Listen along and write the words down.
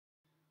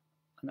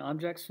An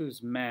object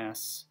whose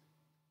mass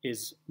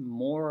is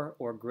more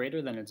or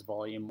greater than its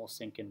volume will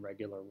sink in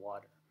regular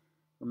water.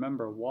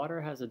 Remember,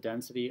 water has a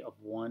density of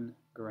 1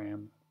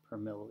 gram per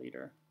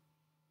milliliter.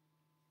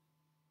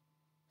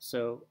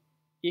 So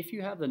if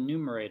you have the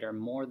numerator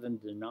more than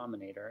the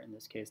denominator, in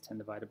this case 10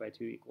 divided by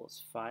 2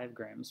 equals 5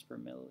 grams per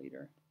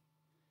milliliter,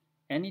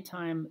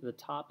 anytime the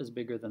top is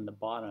bigger than the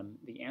bottom,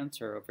 the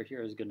answer over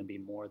here is going to be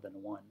more than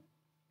 1.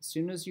 As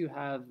soon as you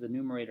have the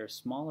numerator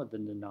smaller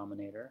than the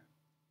denominator,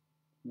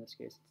 in this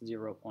case it's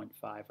 0.5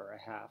 or a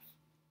half,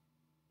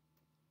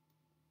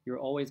 you're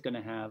always going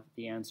to have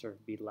the answer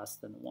be less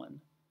than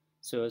 1.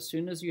 So as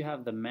soon as you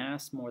have the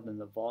mass more than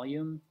the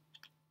volume,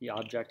 the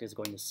object is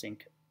going to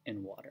sink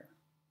in water.